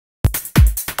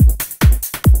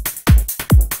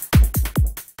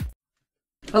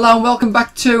Hello and welcome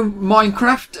back to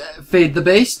Minecraft Feed the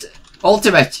Beast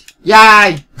Ultimate.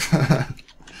 Yay!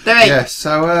 Yes,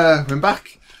 so we're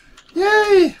back.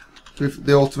 Yay! With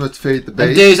the Ultimate Feed the Beast.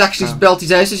 And Dude's actually built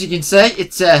his house, as you can see.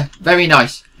 It's very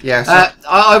nice. Yes.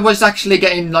 I was actually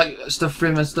getting like stuff from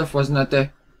him and stuff, wasn't I? Dude?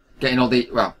 Getting all the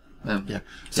yeah.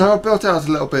 So I built ours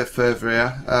a little bit further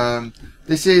here.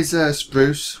 This is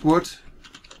spruce wood.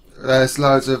 There's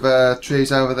loads of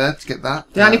trees over there to get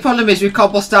that. The only problem is with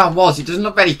cobblestone walls, it doesn't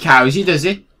look very cosy, does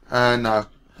it? No.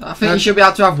 I think you should be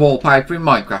able to have wallpaper in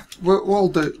Minecraft. We'll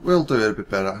do it a bit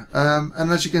better.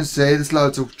 And as you can see, there's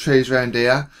loads of trees around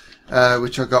here,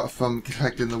 which I got from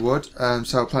collecting the wood.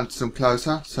 So I planted some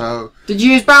closer. So. Did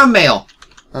you use bone meal?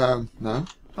 No.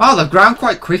 Oh, they've grown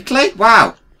quite quickly.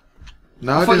 Wow.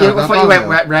 No, I thought you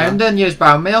went round and used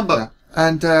bone meal, but. Yeah.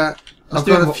 And I've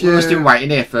got a few. We must have been waiting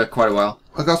here for quite a while.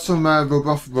 I got some rubber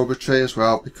off a rubber tree as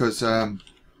well because,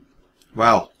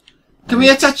 well. Can we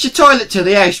attach your toilet to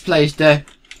the house, please, dude?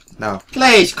 No.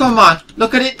 Please, come on.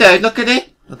 Look at it, dude. Look at it.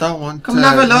 I don't want to. Come and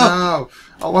have a look. No.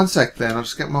 Oh, one sec then. I'll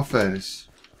just get my furnace.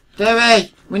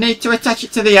 Dewey, we need to attach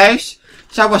it to the house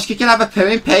so Wusky can have a poo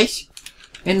in peace.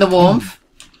 In the warmth.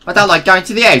 I don't like going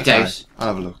to the outhouse. Okay, I'll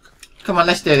have a look. Come on,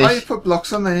 let's do this. Oh, you put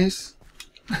blocks on these.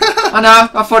 I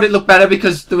know. I thought it looked better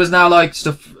because there was now like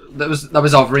stuff that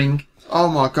was hovering. Oh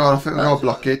my god, I think we got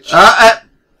blockage.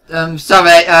 Sorry,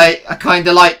 I kind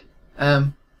of like,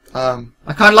 I kind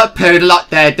of like pooed a lot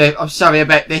there, dude. I'm sorry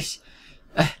about this.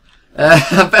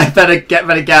 I better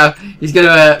go. He's gonna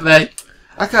hurt me.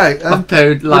 Okay, I've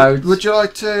pooed loads. Would you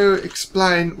like to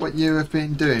explain what you have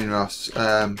been doing, Ross?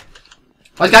 I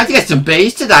was going to get some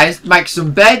bees today, make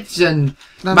some beds and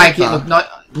make it look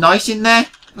nice in there.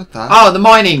 Not that. Oh, the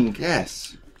mining.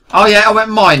 Yes. Oh yeah, I went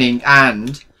mining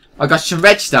and I got some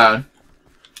redstone.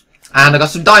 And I got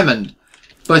some diamond.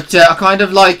 But I kind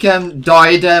of like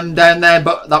died down there,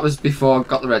 but that was before I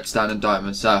got the redstone and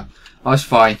diamond, so I was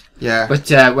fine. Yeah.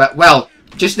 But well,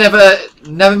 just never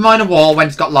mind a wall when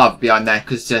it's got lava behind there,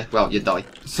 because well, you die.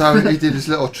 So he did this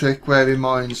little trick where he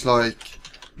mines like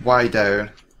way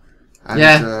down. And,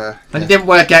 yeah. And it didn't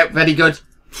work out very good.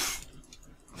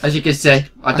 As you can see,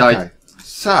 I died. Okay.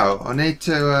 So I need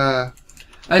to.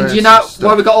 And you know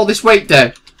why we got all this wheat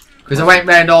though? Because I went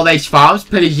round all these farms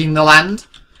pillaging the land.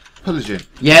 Pillaging?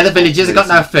 Yeah, the villagers have got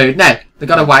no food now. They've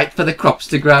got to wait for the crops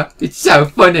to grow. It's so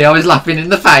funny. I was laughing in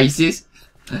the faces.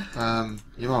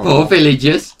 Poor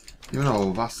villagers. You're an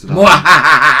old bastard.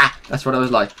 That's what I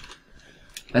was like.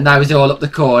 And they was all up the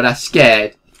corner,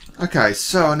 scared. Okay,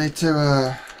 so I need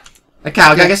to okay,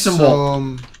 I'll go get some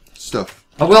more stuff.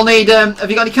 I will need. Have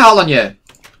you got any coal on you? Yes.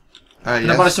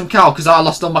 I wanted some coal because I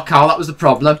lost all my coal. That was the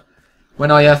problem. When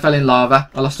I fell in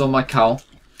lava, I lost all my coal.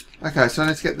 Okay, so I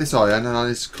need to get this iron and I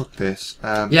need to cook this.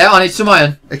 Yeah, I need some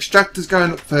iron. Extractor's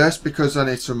going up first because I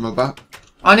need some rubber.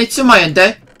 I need some iron,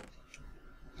 dude.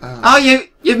 Oh,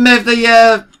 you've moved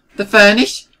the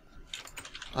furnace?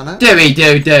 I know. Do.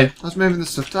 I was moving the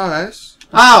stuff to our house.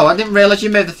 Oh, I didn't realise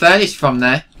you moved the furnace from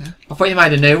there. Yeah. I thought you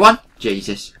made a new one.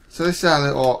 Jesus. So this is our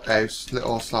little house,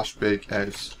 little/big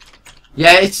house.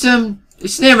 Yeah,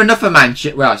 it's near enough a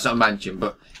mansion. Well, it's not a mansion,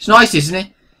 but it's nice, isn't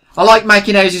it? I like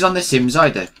making houses on The Sims,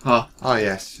 I do. Oh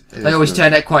yes. They always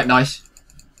turn out quite nice.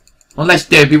 Unless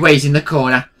Derby Ways in the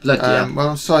corner. Bloody hell. Well,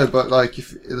 I'm sorry, but like,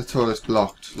 if the toilet's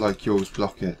blocked, like yours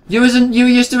block it. You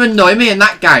used to annoy me in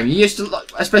that game. You used to,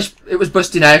 like, especially it was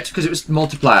busting out because it was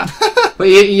multiplayer. But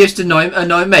you used to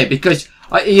annoy me because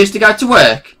you used to go to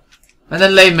work and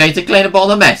then leave me to clean up all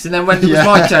the mess. And then when it was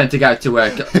my turn to go to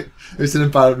work, it was in a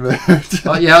bad mood.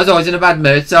 Oh, yeah, I was always in a bad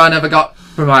mood, so I never got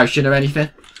promotion or anything.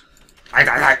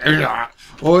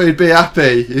 Or he'd be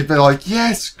happy. He'd be like,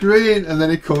 yes, green, and then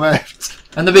he'd come out.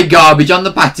 And the big garbage on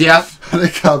the patio. And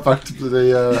he'd go back to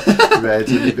the red,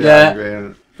 and he'd be angry,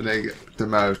 and then get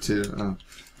demoted. Oh.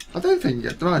 I don't think you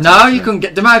get demoted. No, you couldn't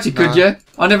get demoted, could you?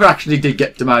 I never actually did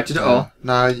get demoted at all.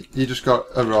 No, you just got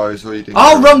a rise, or you didn't.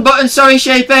 Oh, wrong button, sorry,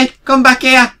 Sheepy. Come back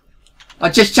here. I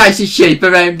just chasing sheep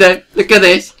around there. Look at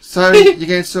this. So, you're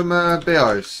getting some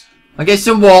beehives? I get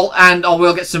some wool, and I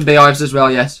will get some beehives as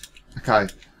well, yes. Okay.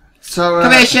 So,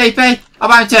 come here, Sheepy. I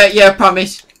won't hurt you, I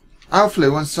promise. Hopefully,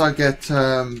 once I get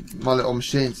my little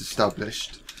machines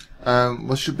established,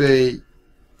 we should be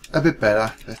a bit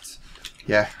better. But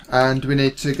yeah, and we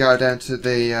need to go down to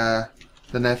the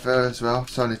nether as well.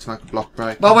 So I need to make a block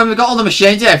break. Well, when we've got all the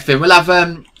machines and everything, we'll have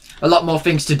a lot more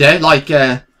things to do, like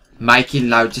making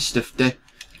loads of stuff to do.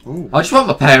 Ooh. I just want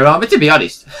my power armor, to be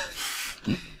honest.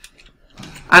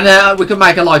 And we can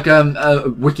make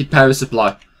a wicked power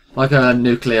supply, like a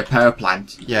nuclear power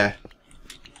plant. Yeah.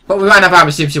 But we won't have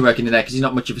Homer Simpson working in there because he's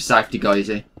not much of a safety guy, is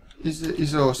he?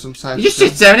 He's awesome. Safety. You just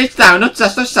sit there and it's donuts.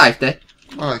 That's not safety.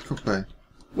 Oh, it could be.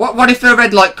 What if a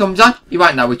red light comes on? You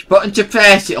won't know which button to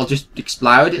press. It'll just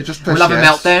explode. You just press we'll have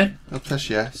yes. a meltdown. I'll press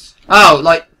yes. Oh,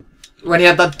 like when he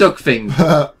had that duck thing.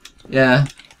 Yeah.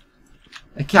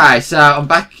 Okay, so I'm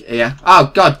back here.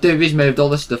 Oh god, dude, he's moved all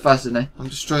the stuff, hasn't he? I'm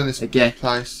destroying this again.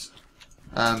 place.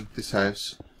 This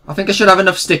house. I think I should have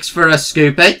enough sticks for a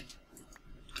scoopy.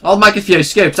 I'll make a few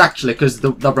scoops actually, because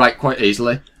they'll break quite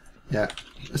easily. Yeah.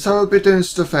 So we'll be doing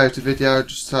stuff out of video,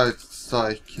 just so it's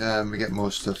like we get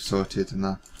more stuff sorted and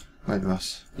that. Wait,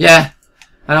 Ross. Yeah.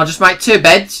 And I'll just make 2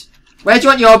 beds. Where do you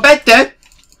want your bed, dude?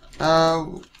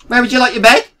 Where would you like your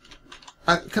bed?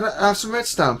 Can I have some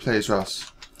redstone, please,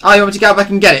 Ross? Oh, you want me to go back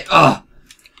and get it? Oh,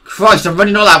 Christ, I'm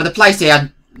running all over the place here.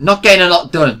 I'm not getting a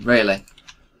lot done, really.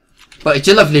 But it's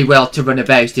a lovely world to run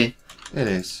about in. It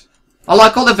is. I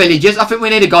like all the villagers. I think we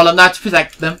need a golem now to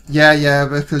protect them. Yeah,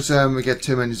 because we get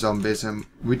too many zombies, and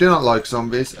we do not like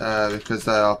zombies because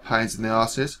they are pains in the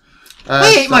arses.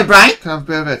 They eat my brain. Can I have a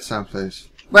bit of redstone, please?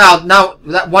 Well, no,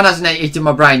 that one hasn't eaten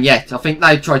my brain yet. I think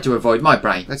they tried to avoid my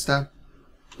brain. Redstone.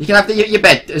 You can have your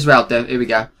bed as well, though. Here we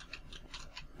go.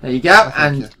 There you go.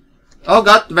 And oh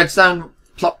god, the redstone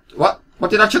plopped. What?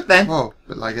 What did I chuck then? Whoa, a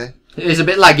bit laggy. It is a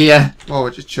bit laggy, yeah. What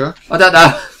would you chuck? I don't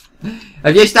know.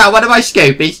 Have you started one of my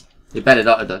scoopies? You better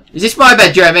not have done. Is this my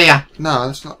bedroom here? No,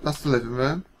 that's not. That's the living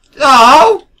room.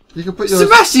 Oh! You can put It's yours. a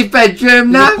massive bedroom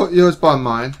You now. can put yours by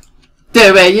mine.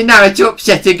 Do it. You know how to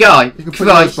upset a guy. You can put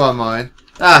yours by mine.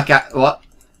 Okay. What?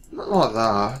 Not like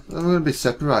that. They're going to be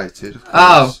separated. Of course.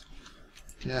 Oh.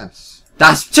 Yes.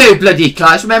 That's too bloody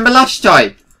close. Remember last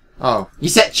time? Oh. You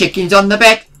set chickens on the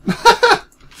bed.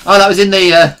 Oh, that was in the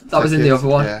in the other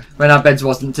one. Yeah. When our beds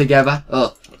wasn't together.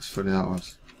 Oh. That's funny, that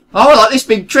was. Oh, I like this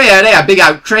big tree out there. Big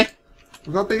oak tree.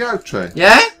 We've got a big oak tree.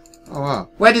 Yeah? Oh, wow.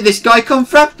 Where did this guy come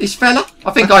from? This fella? I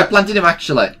think I planted him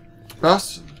actually.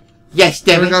 Ross? Yes,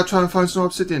 Can we Demi. go try and find some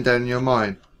obsidian down in your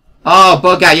mine? Oh,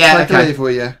 bugger, yeah, Take a okay. lever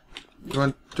with you. Do you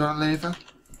want a lever?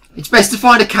 It's best to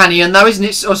find a canyon though, isn't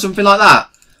it? Or something like that.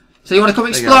 So you want to come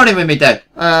exploring with me, Dave?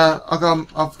 I've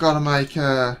got to make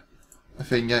a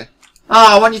thingy.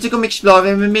 Oh, I want you to come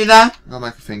exploring with me there. I've got to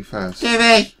make a thing first.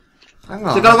 Davey. Hang So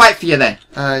on. I've got to wait for you then.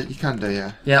 You can do,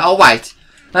 yeah. Yeah, I'll wait.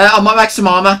 I might make some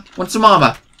armour. Want some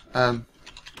armour?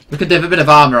 We could do a bit of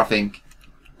armour, I think.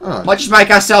 Alright. Might just make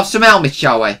ourselves some helmets,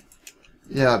 shall we?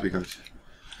 Yeah, that'd be good.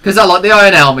 Because I like the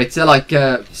iron helmets. They're like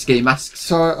ski masks.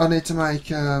 So I need to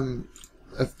make a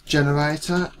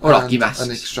generator Or and hockey masks.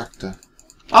 an extractor.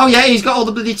 Oh yeah, he's got all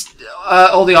the bloody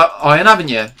iron, haven't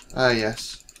you?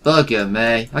 Yes. Bugger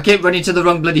me. I keep running to the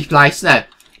wrong bloody place now.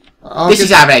 I'll This get-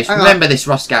 is our house. hang on. Remember this,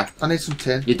 Roscoe. I need some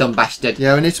tin. You dumb bastard.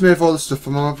 Yeah, we need to move all the stuff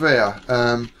from over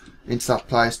here into that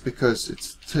place because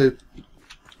it's too...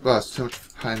 Well, it's too much of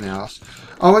a pain in the arse.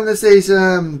 Oh, and there's these...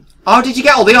 Oh, did you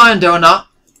get all the iron, or not?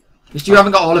 You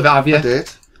haven't got all of it, have you? I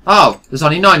did. Oh, there's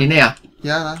only 9 in here.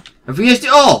 Yeah, no. Have we used it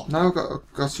all? No,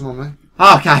 I've got some on me.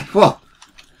 Oh, okay. Whoa.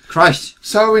 Christ.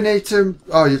 So we need to...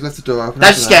 Oh, you've left the door open.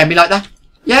 Don't scare me like that.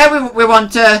 Yeah, we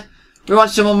want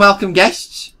some unwelcome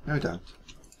guests. No, we don't.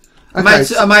 I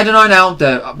Okay, made an iron helm,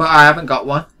 though, but I haven't got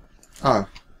one. Oh.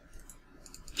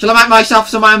 Shall I make myself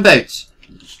some iron boots?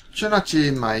 Shouldn't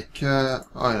actually make... oh,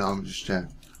 no, I'm just...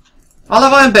 I'll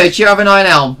have iron boots, you have an iron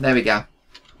helm. There we go.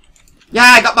 Yeah,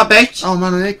 I got my boots. Oh,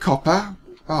 man, I need copper.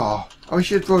 Oh, I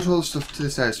wish you'd brought all the stuff to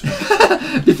this house for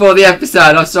me. Before the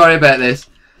episode, I'm sorry about this.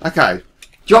 Okay. Do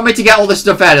you want me to get all the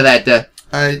stuff out of there, duh?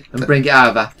 And bring it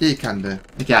over? You can do.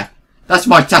 Okay. That's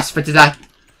my task for today.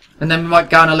 And then we might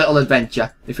go on a little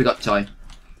adventure, if we got time.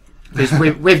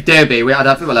 Because with Derby, I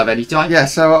don't think we'll have any time. Yeah,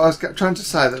 so I was trying to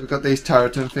say that we've got these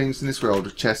turret and things in this world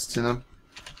with chests in them.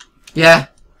 Yeah.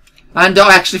 And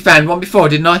I actually found one before,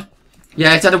 didn't I?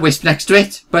 Yeah, it had a wisp next to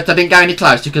it. But I didn't go any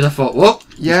closer because I thought, whoa,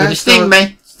 Yeah, it's going to sting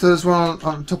me. So there's one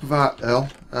on top of that hill.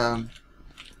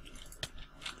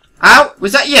 Ow,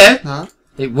 was that you? No,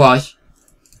 It was.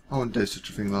 I wouldn't do such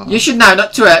a thing like You that. should know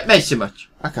not to hurt me so much.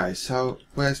 Okay, so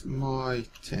where's my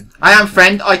tin? I am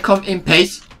friend, I come in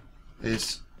peace.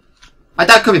 I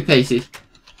don't come in pieces.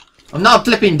 I'm not a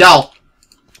flipping doll.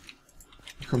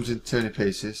 It comes in too many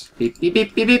pieces. Beep beep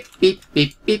beep beep beep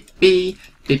beep beep beep beep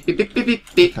beep beep beep beep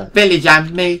beep beep. Okay. Village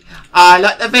and me. I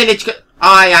like the village.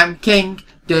 I am king.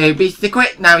 Doobie's the queen.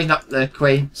 No, he's not the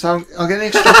queen. So I'll get an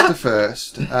extractor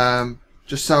first,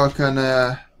 just so I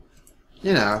can,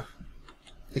 you know,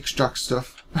 extract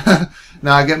stuff.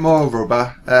 Now I get more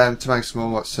rubber to make some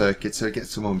more circuits, so I get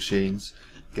some more machines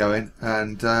going,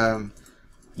 and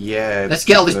yeah. Let's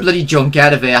get all this bloody junk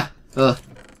out of here. Ugh.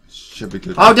 Should be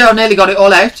good. Oh, dear, I nearly got it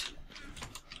all out.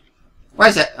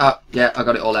 Where's it? Oh, yeah, I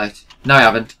got it all out. No, I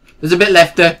haven't. There's a bit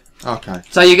left there. Okay.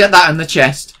 So you get that in the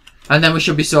chest, and then we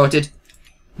should be sorted.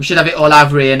 We should have it all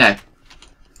over here now.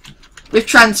 We've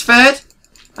transferred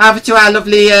over to our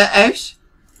lovely house.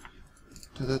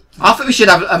 I think we should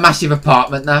have a massive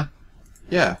apartment now.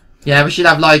 Yeah. Yeah, we should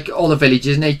have like all the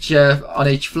villages in each on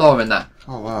each floor and that.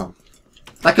 Oh wow.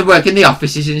 That could work in the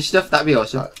offices and stuff. That'd be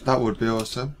awesome. That would be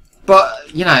awesome.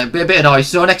 But you know, it'd be a bit of an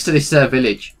eyesore next to this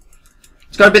village.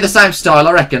 It's got to be the same style,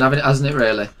 I reckon, hasn't it?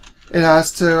 Really. It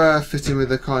has to fit in with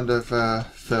the kind of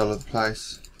feel of the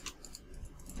place.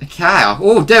 Okay.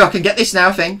 Oh, dude, I can get this now.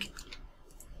 I think.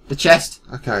 The chest.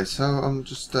 Okay, so I'm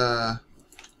just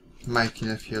making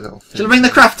a few little things. Shall we bring the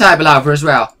craft table over as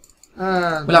well? We'll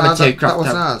have a two craft That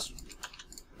wasn't table. ours.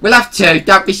 We'll have two.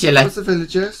 Don't be silly. What's the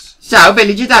villagers? So,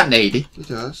 villager don't need it. He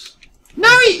does. No,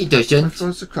 he doesn't. If he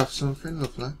wants to craft something,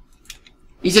 lovely.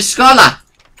 He's a scholar.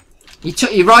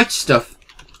 He writes stuff.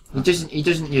 He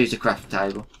doesn't use a craft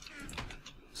table.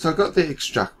 So I've got the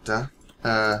extractor.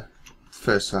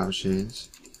 First our machines.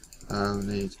 We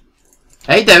need.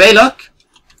 Hey, Dewey, look.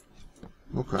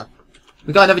 Oh crap.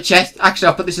 We got another chest. Actually,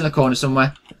 I'll put this in the corner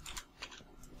somewhere.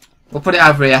 We'll put it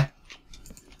over here.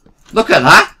 Look at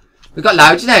that. We've got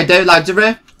loads now, dude. Loads of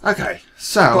room. Okay,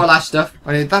 Got all so that stuff.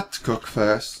 I need that to cook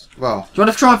first. Well, Do you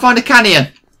want to try and find a canyon?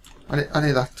 I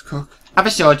need that to cook. Have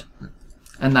a sword.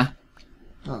 And that.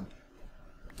 Oh.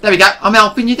 There we go. I'm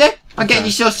helping you, dude. I'm Okay. getting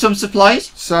you some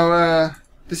supplies. So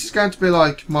this is going to be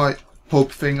like my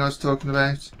pub thing I was talking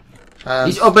about.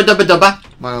 He's ubba dubba dubba.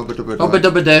 My ubba dubba Ubba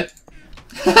dubba. dubba do.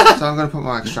 So I'm going to put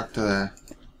my extractor there.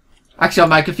 Actually, I'll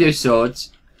make a few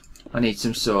swords. I need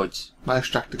some swords. My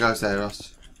extractor goes there,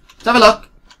 Ross. Let's have a look.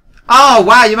 Oh,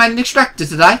 wow. You made an extractor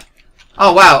today.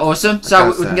 Oh, wow. Awesome. So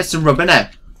goes we can there. get some rubber now.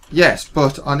 Yes,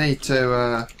 but I need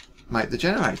to make the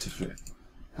generator for it.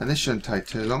 And this shouldn't take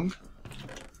too long.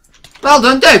 Well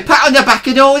done, dude. Pat on your back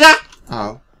and all that.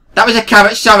 Oh, That was a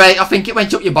carrot, sorry. I think it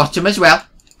went up your bottom as well.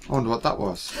 I wonder what that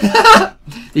was.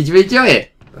 Did you enjoy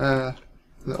it? A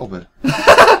little bit.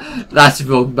 That's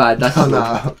wrong, man. That's Oh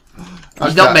wrong. no.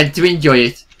 He's not meant to enjoy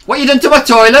it. What you done to my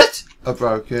toilet? I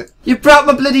broke it. You broke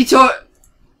my bloody toilet.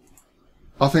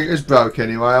 I think it was broke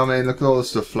anyway. I mean, look at all the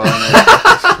stuff flying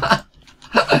out.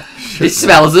 It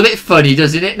smells a bit funny,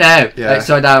 doesn't it now? Yeah.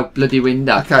 Outside our bloody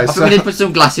window. Okay, I think so- we need to put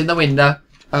some glass in the window.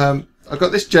 I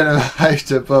got this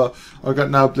generator, but I got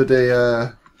no bloody.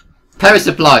 Power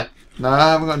supply. No,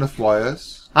 I haven't got enough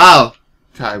wires, Oh.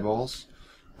 cables.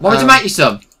 Why would you make you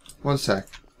some? One sec.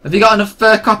 Have you got enough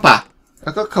copper?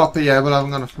 I've got copper, yeah, but I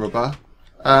haven't got enough rubber.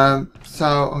 So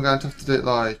I'm going to have to do it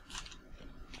like.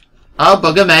 Oh,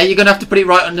 bugger me. You're going to have to put it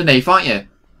right underneath, aren't you?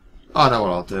 I know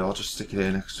what I'll do. I'll just stick it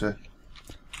here next to it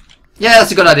Yeah,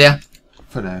 that's a good idea.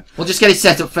 for now. We'll just get it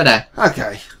set up for now.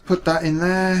 Okay, put that in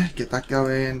there. Get that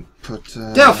going. Put Dude,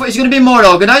 I thought it was going to be more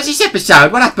organised this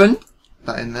episode. What happened?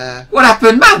 that in there. What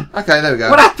happened, man? Okay, there we go.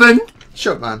 What happened?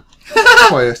 Shut, man.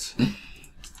 Quiet.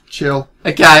 Chill.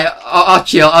 Okay, I'll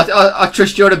chill. I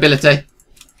trust your ability.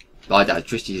 I don't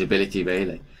trust his ability,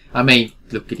 really. I mean,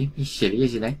 look at him. He's silly,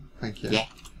 isn't he? Thank you. Yeah.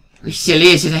 He's silly,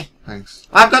 isn't he? Thanks.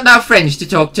 I've got no friends to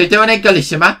talk to, do I,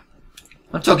 Galissima?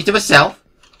 I'm talking to myself.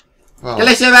 Well,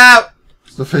 Galissima out!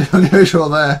 there's nothing unusual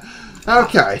there.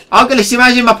 Okay. Oh,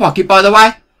 Galissima's in my pocket, by the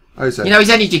way. Oh, is it? You know his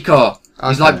energy core?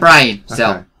 He's Okay. like brain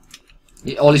cell.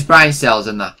 Okay. All his brain cells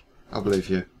and that. I believe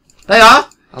you. They are.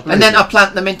 I believe And then you. I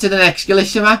plant them into the next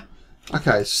Galissima.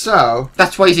 Okay, so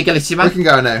That's why he's a we Galissima. can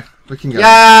go now. We can go. Yay!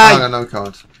 Oh, no, we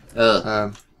can't.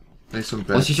 Ugh. Need some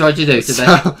bread. What's he trying to do today?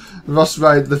 So, Ross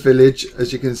raided the village.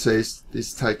 As you can see,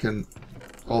 he's taken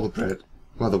all the bread.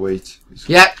 Well, the wheat.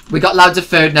 Yeah, we got loads of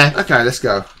food now. Okay, let's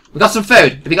go. We got some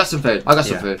food. Have you got some food? I got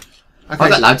some Yeah. food. Okay, I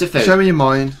got loads of food. Show me your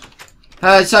mine.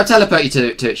 So I'll teleport you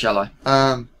to it, shall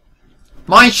I?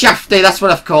 Mine shafty, that's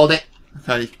what I've called it.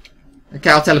 Okay. Okay,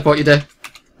 I'll teleport you there.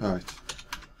 Alright.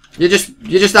 You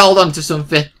just hold on to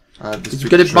something. This It's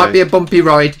big gonna tree. might be a bumpy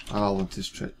ride. I'll hold on to this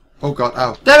tree. Oh god,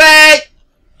 ow. Dewey!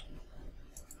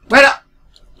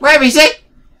 Where is he?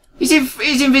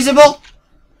 He's invisible.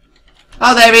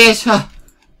 Oh, there he is. Huh.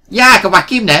 Yeah, I can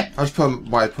whack him there. I'll just put a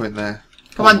waypoint there.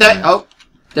 Come on, Dewey. Oh,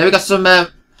 there we got some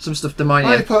stuff to mine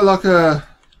Why here. put like a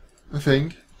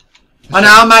thing? I know,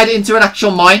 I made it into an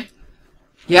actual mine.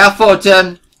 Yeah, I thought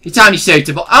it's only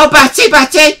suitable. Oh,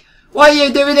 Batty! What are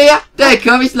you doing here? There,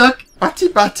 come, it's look.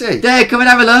 Batty. There, come and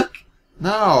have a look.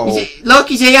 No. Look,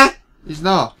 he's here. He's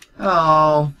not.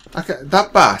 Oh, Okay,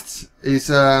 that bat is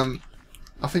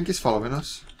I think he's following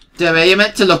us. Dewey, you're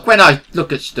meant to look when I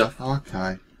look at stuff.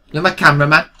 Okay. You're my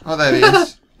cameraman. Oh, there he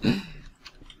is.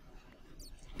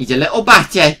 He's a little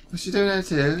batty. What's he doing out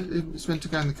here? He's meant to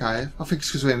go in the cave. I think it's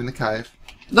because we're in the cave.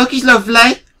 Look, he's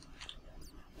lovely.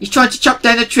 He's trying to chop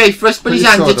down a tree for us, but Put his your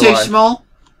hands are sword too away. small.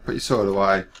 Put your sword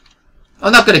away.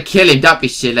 I'm not going to kill him, don't be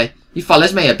silly. He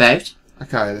follows me about.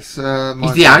 Okay, this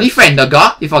He's the only friend I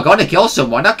got. If I got to kill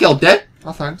someone, I killed them.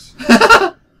 Oh, thanks.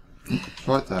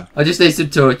 Right there. I just need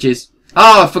some torches.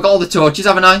 Oh, I forgot all the torches,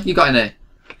 haven't I? You got any?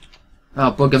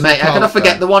 Oh, bugger, mate. How can I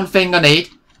forget the one thing I need?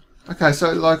 Okay,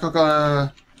 so, like, I've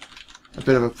got a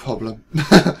bit of a problem.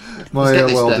 My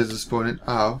world is spawning.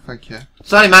 Oh, thank you.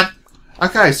 Sorry, man.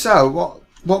 Okay, so,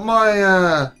 what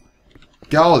my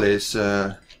goal is,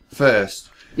 first...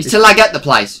 Is to lag out the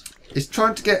place. Is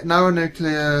trying to get no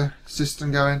nuclear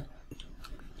system going.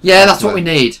 Yeah, that's what we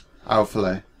need.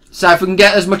 Hopefully. So if we can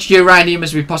get as much uranium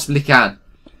as we possibly can,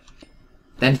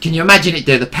 then can you imagine it,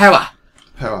 the power?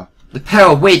 Power. The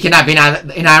power we can have in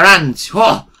our hands.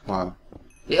 Whoa. Wow.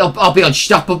 I'll be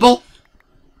unstoppable.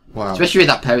 Wow. Especially with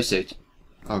that power suit.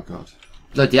 Oh god.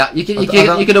 Bloody hell. You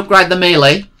can upgrade the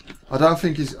melee. I don't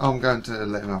think I'm going to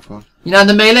let him have one. You know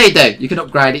the melee though? You can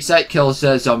upgrade it so it kills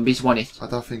zombies, want it. I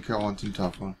don't think I want him to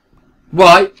have one.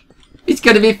 Why? It's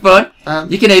going to be fun. Um,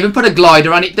 You can even put a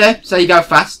glider on it there, so you go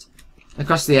fast.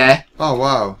 Across the air. Oh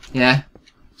wow. Yeah.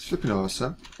 It's flipping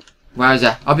awesome.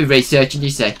 Wowza. I'll be researching, you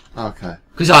see. Okay.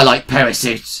 Because I like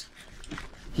parasuits.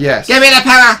 Yes. Give me the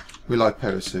power! We like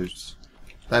parasuits.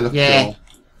 They look Yeah. cool.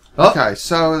 Oh. Okay,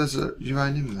 so there's a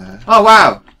uranium there. Oh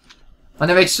wow. I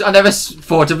never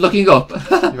thought of looking up.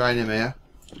 Uranium here.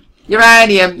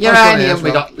 Uranium! as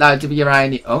We well. got loads of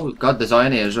uranium. Oh god, there's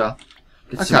iron here as well.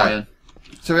 Get some Okay. iron.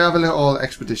 So we have a little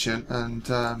expedition, and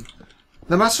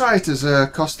the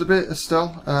macerators cost a bit still,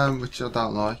 which I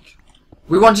don't like.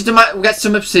 We wanted to get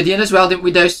some obsidian as well, didn't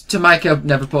we, to make a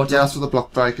nether portal? Yeah, that's what the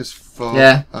block breakers for.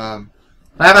 Yeah.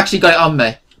 I have actually got it on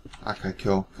me. Okay,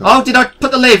 cool. Oh, did I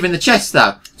put the lever in the chest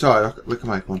though? Sorry, we can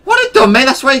make one. What a dummy,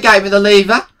 that's why you gave me the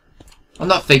lever. I'm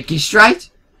not thinking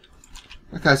straight.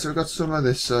 Okay, so we've got some of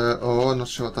this ore. I'm not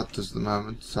sure what that does at the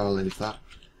moment, so I'll leave that.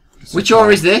 Which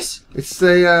ore is this? It's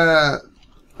the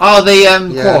Oh, the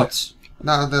yeah. quartz.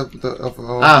 no, the other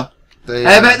ore. Oh. The,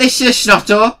 How about this snot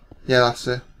ore? Yeah, that's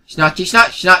it. Snotty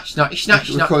snot, snot, snotty snot,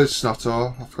 We snot. call it snot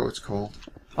ore. I forgot what it's called.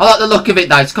 I like the look of it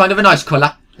though, it's kind of a nice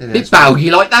colour. It Bit is. bogey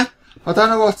like that. I don't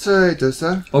know what it does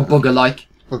though. Or bugger like.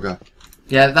 Bugger.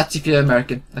 Yeah, that's if you're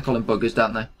American. They call them buggers,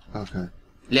 don't they? Okay.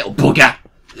 Little bugger.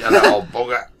 Yeah, little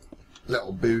bugger.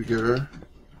 Little booger.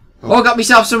 Oh, I got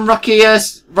myself some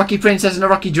Rocky Princess and a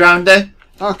Rocky Drown though.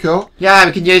 Oh, cool. Yeah,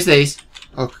 we can use these.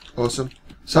 Oh, awesome.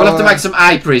 So We'll have to make some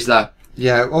apiaries though.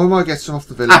 Yeah, or we might get some off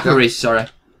the village. Apiaries, sorry.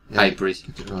 Yeah, Apiaries.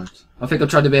 get it right. I think I'm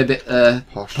trying to be a bit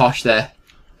posh there.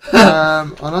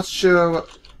 I'm not sure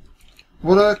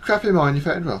what a crappy mine you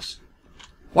found, Ross.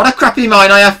 What a crappy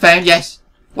mine I have found, yes.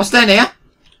 What's down here?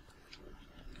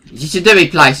 It's a Dewey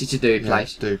place, it's a Dewey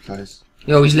place. Do place.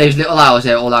 He always leaves little owls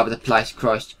out all over the place,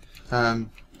 Christ.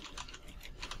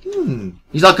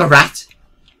 He's like a rat.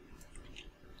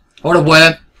 Or a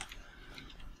worm.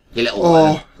 You little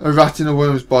worm. Or a rat in a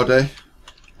worm's body.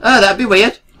 Oh, that'd be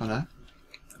weird. I know.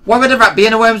 Why would a rat be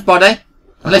in a worm's body?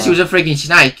 Unless he was a frigging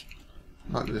snake.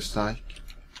 Might be a snake.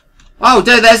 Oh,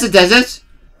 dude, there's the desert.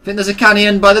 I think there's a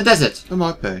canyon by the desert. There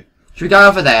might be. Should we go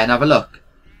over there and have a look?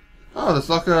 Oh, there's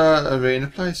like a arena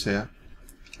place here.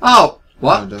 Oh,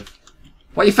 what? Kind of.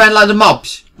 What, you found loads of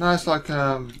mobs? No, it's like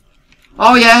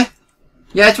Oh, yeah.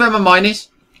 Yeah, it's where my mine is.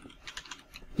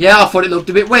 Yeah, I thought it looked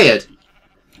a bit weird.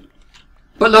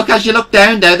 But look, as you look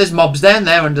down there, there's mobs down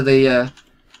there under the,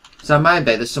 So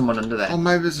maybe there's someone under there. oh,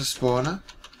 maybe there's a spawner.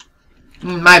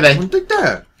 Maybe. One dig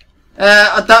there.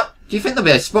 I don't... Do you think there'll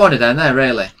be a spawner down there,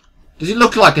 really? Does it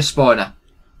look like a spawner?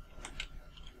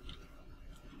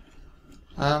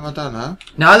 I don't know.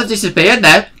 No, they've disappeared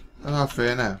now. I'm not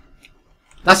free now.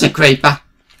 That's a creeper.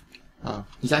 Oh.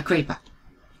 Is that a creeper?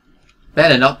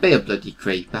 Better not be a bloody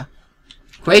creeper.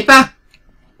 Creeper!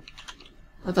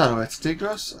 I don't know where to dig,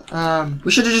 Ross.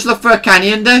 We should have just looked for a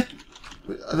canyon, though.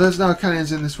 There's no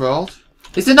canyons in this world.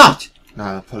 Is there not?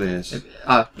 No, there probably is.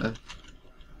 Oh.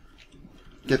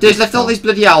 Get Dude's this left all done. these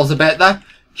bloody owls about there.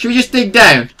 Should we just dig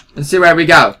down and see where we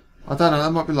go? I don't know,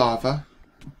 that might be lava.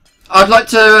 I'd like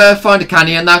to find a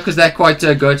canyon now because they're quite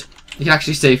good. You can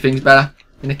actually see things better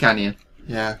in a canyon.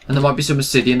 Yeah. And there might be some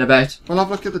obsidian about. We'll have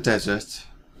a look at the desert.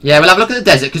 Yeah, we'll have a look at the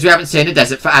desert because we haven't seen a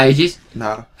desert for ages.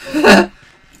 No. We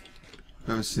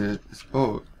haven't seen it.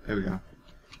 Oh, here we go.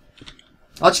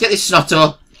 I'll just get this snot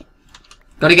ore.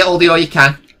 Gotta get all the ore you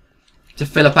can to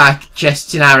fill up our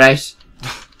chests in our house.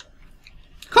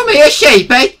 Come here,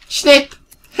 sheepy! Snip!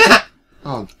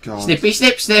 Oh, God. Snippy,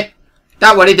 snip, snip.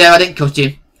 Don't worry, though, I didn't cut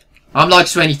him. I'm like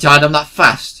Sweeney Todd, I'm that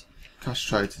fast.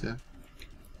 Castrated him.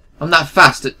 I'm that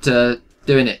fast at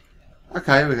doing it.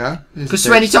 Okay, here we go. Here's Because the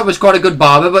Sweeney bits. Todd was quite a good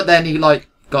barber, but then he, like,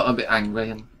 got a bit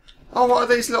angry. And... Oh, what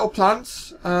are these little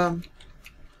plants? What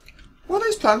are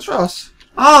these plants, Ross?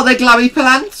 Oh, they're glowy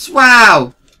plants.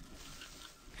 Wow.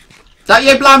 Don't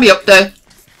you blow me up, though.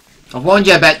 I've warned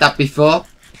you about that before.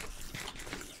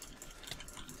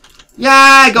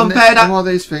 Yeah, gunpowder. And what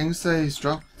are these things? These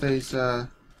drop these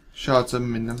shards of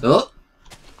them in them. Oh.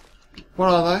 What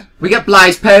are they? We get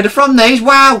blaze powder from these.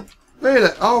 Wow.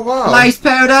 Really? Oh wow. Blaze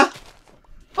powder.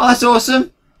 Oh, that's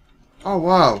awesome. Oh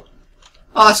wow.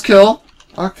 Oh, that's cool.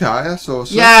 Okay, that's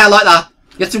awesome. Yeah, I like that.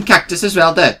 Get some cactus as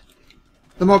well, do.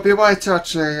 There might be a way to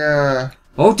actually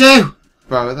Oh, do.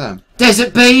 grow them.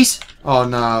 Desert bees. Oh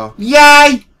no.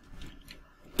 Yay.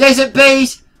 Desert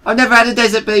bees. I've never had a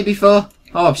desert bee before.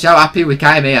 Oh, I'm so happy we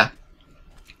came here.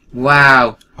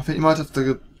 Wow. I think you might have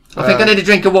to... I think I need a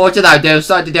drink of water though, dude.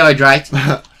 Starting to dehydrate.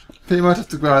 I think you might have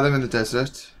to grow them in the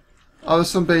desert. Oh, there's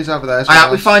some bees over there as well. I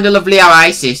hope we find a lovely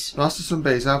oasis. Lots of some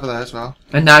bees over there as well.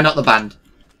 And no, not the band.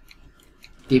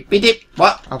 Dippy dip.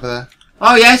 What? Over there.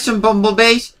 Oh yeah, some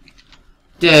bumblebees.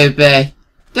 Doobie.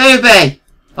 Doobie.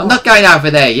 I'm not going over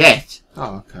there yet.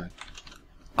 Oh, okay.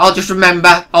 I'll just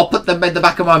remember. I'll put them in the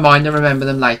back of my mind and remember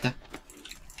them later.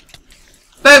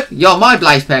 Boop. You're my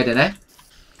blaze powder now.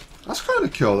 That's kind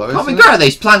of cool though, Can't we isn't grow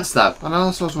these plants though? I know,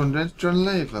 that's what I was wondering. Do you want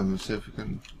to leave them and see if we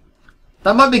can...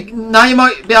 That might be... Now you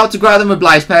might be able to grow them with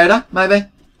blaze powder, maybe.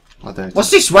 I don't.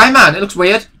 What's this way, man? It looks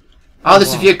weird. Oh,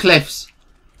 there's a few cliffs.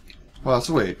 Well, that's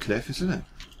a weird cliff, isn't it?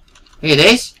 Here it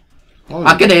is. Oh,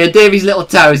 I can hear Davey's little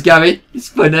toes going. It's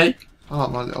funny. I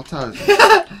like my little toes.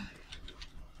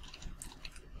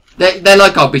 They're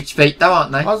like hobbit's feet though,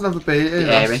 aren't they? I've never been here.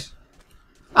 Airy.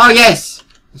 Oh, yes.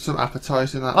 There's some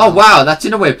appetite in that. Oh, wow. That's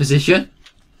in a weird position.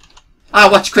 Oh,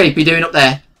 what's Creepy doing up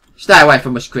there? Stay away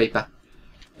from us, Creeper.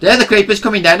 There, the Creeper's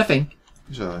coming down, I think.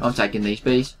 Right. I'm taking these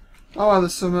bees. Oh, well,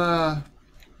 there's some, Yeah,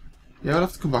 we'll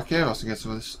have to come back here also and get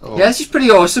some of this. Oh. Yeah, this is pretty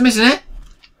awesome, isn't it?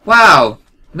 Wow.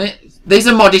 These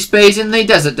are modest bees in the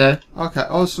desert, though. Okay,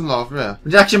 oh, there's some lava here.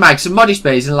 We did actually make some modest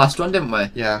bees in the last one, didn't we?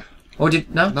 Yeah. Or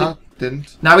did... No? No,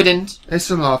 didn't. No, we didn't. Here's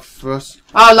some lava for us.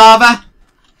 Oh, lava.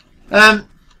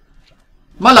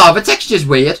 My lava texture's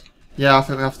weird. Yeah, I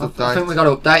think we have to update. I think we got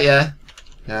to update, yeah.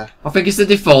 Yeah. I think it's the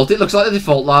default. It looks like the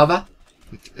default lava.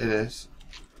 It is.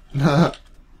 Don't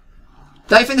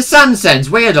you think the sand sounds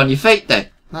weird on your feet, though?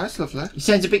 No, it's lovely. It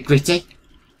sounds a bit gritty.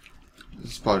 There's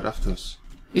a spider after us.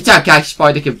 It's okay,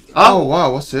 spider can... Oh,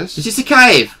 wow, what's this? Is this a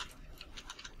cave?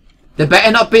 There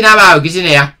better not be no ogres in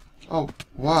here. Oh,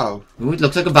 wow. Ooh, it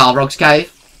looks like a Balrog's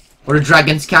cave. Or a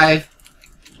dragon's cave.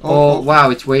 Oh,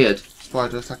 wow, it's weird.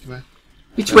 Spider attacking me.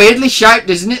 It's weirdly shaped,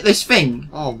 isn't it, this thing?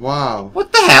 Oh, wow.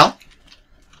 What the hell?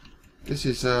 This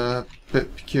is a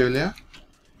bit peculiar.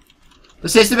 There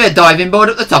seems to be a diving board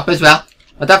at the top as well.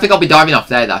 I don't think I'll be diving off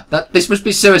there, though. This must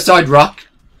be Suicide Rock.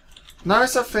 No,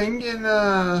 it's a thing in,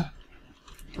 where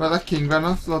that king ran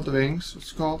off, Lord of the Rings.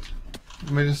 What's it called?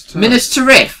 Minas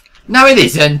Tirith? No, it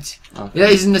isn't. Okay. It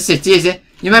isn't the city, is it?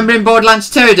 You remember in Borderlands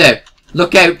 2, though?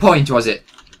 Lookout Point, was it?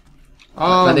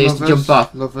 Oh, where they used to jump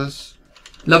off. Lovers.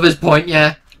 Lover's Point,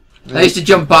 yeah. They used to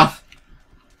jump off.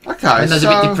 Okay, And I was a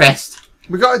bit depressed.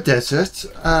 We got a desert,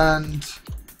 and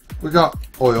we got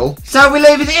oil. So we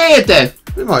leave it here, though?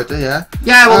 We might do, yeah.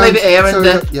 Yeah, we'll leave it here. So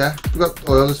And we got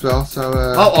oil as well, so...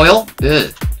 oh, oil?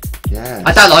 Ugh. Yeah.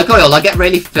 I don't like oil. I get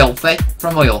really filthy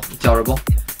from oil. It's horrible.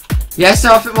 Yeah,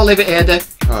 so I think we'll leave it here, though.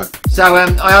 Right. So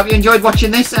I hope you enjoyed watching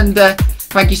this, and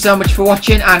thank you so much for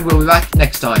watching, and we'll be back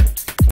next time.